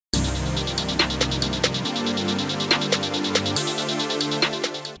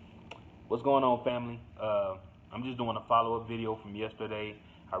What's going on, family? I'm just doing a follow-up video from yesterday.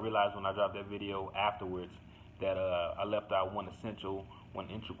 I realized when I dropped that video afterwards that I left out one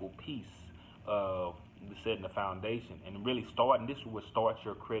integral piece of setting the foundation, and really starting. This is what starts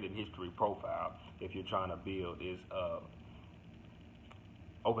your credit history profile if you're trying to build is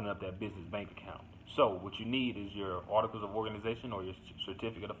opening up that business bank account. So what you need is your articles of organization or your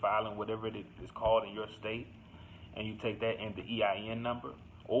certificate of filing, whatever it is called in your state, and you take that and the EIN number.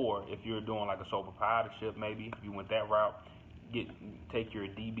 Or if you're doing like a sole proprietorship, maybe if you went that route, take your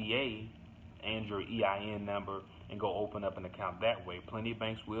DBA and your EIN number and go open up an account that way. Plenty of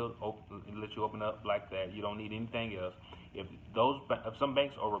banks will let you open up like that. You don't need anything else. If some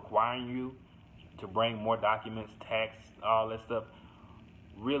banks are requiring you to bring more documents, tax, all that stuff,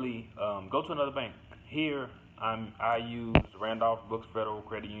 really go to another bank. Here I use Randolph Brooks Federal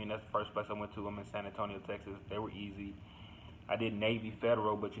Credit Union. That's the first place I went to. I'm in San Antonio, Texas. They were easy. I did Navy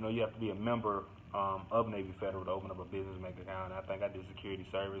Federal, but you know you have to be a member of Navy Federal to open up a business bank account. I think I did Security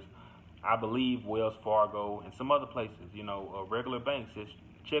Service. I believe Wells Fargo and some other places. You know, regular banks. Just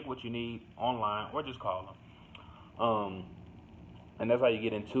check what you need online or just call them. And that's how you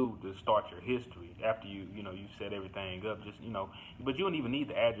get into to start your history after you set everything up. Just but you don't even need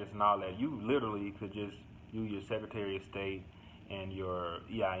the address and all that. You literally could just use your Secretary of State and your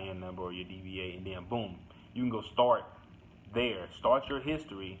EIN number or your DBA, and then boom, you can go start there. Start your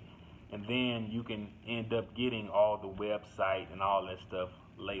history, and then you can end up getting all the website and all that stuff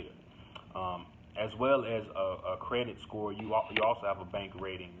later. As well as a credit score. You also have a bank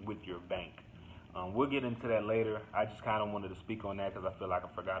rating with your bank. We'll get into that later. I just kind of wanted to speak on that because I feel like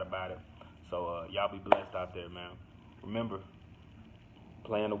I forgot about it. So y'all be blessed out there, man. Remember,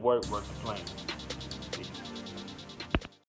 plan to work, work to plan.